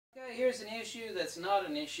Alright, here's an issue that's not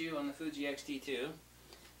an issue on the Fuji X-T2.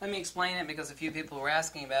 Let me explain it because a few people were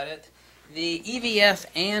asking about it. The EVF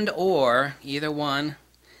and or, either one,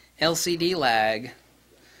 LCD lag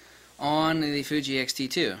on the Fuji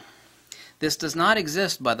X-T2. This does not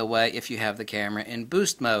exist, by the way, if you have the camera in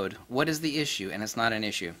boost mode. What is the issue? And it's not an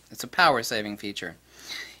issue. It's a power saving feature.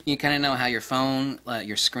 You kind of know how your phone,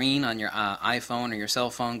 your screen on your iPhone or your cell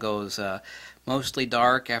phone goes mostly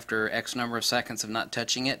dark after X number of seconds of not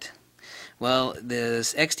touching it. Well,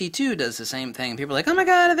 this X-T2 does the same thing. People are like, oh my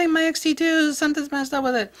god, I think my X-T2, something's messed up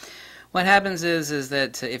with it. What happens is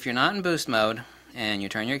that if you're not in boost mode and you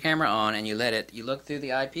turn your camera on and you let it, you look through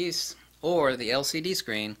the eyepiece or the LCD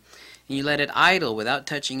screen and you let it idle without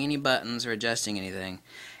touching any buttons or adjusting anything.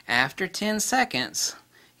 After 10 seconds,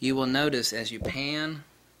 you will notice as you pan,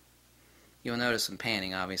 you'll notice some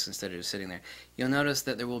panning, obviously, instead of just sitting there. You'll notice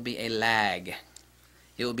that there will be a lag.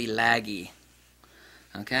 It will be laggy.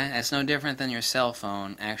 Okay? That's no different than your cell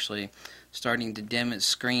phone actually starting to dim its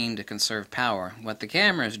screen to conserve power. What the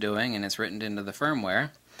camera is doing, and it's written into the firmware,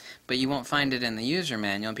 but you won't find it in the user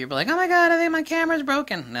manual. People are like, oh my god, I think my camera's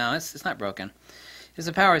broken. No, it's not broken. It's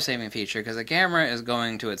a power saving feature because the camera is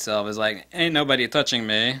going to itself. It's like, ain't nobody touching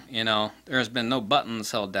me. You know, there's been no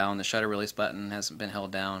buttons held down. The shutter release button hasn't been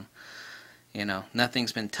held down. You know,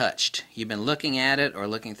 nothing's been touched. You've been looking at it or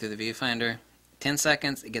looking through the viewfinder. 10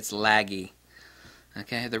 seconds, it gets laggy.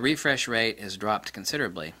 Okay, the refresh rate is dropped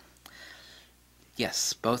considerably.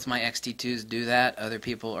 Yes, both my X-T2s do that. Other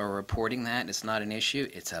people are reporting that. It's not an issue.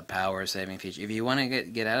 It's a power-saving feature. If you want to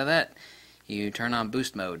get out of that, you turn on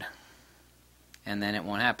boost mode, and then it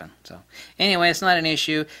won't happen. So, anyway, it's not an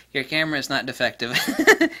issue. Your camera is not defective.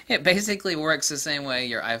 It basically works the same way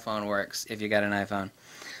your iPhone works if you got an iPhone.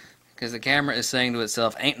 Because the camera is saying to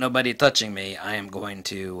itself, ain't nobody touching me. I'm going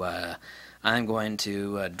to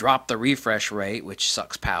drop the refresh rate, which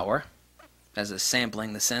sucks power. As it's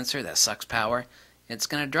sampling the sensor, that sucks power. It's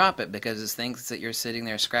going to drop it because it thinks that you're sitting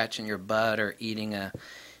there scratching your butt or eating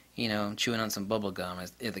chewing on some bubble gum.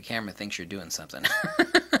 If the camera thinks you're doing something.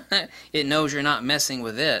 It knows you're not messing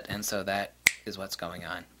with it, and so that is what's going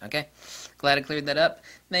on. Okay? Glad I cleared that up.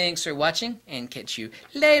 Thanks for watching, and catch you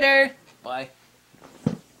later. Bye.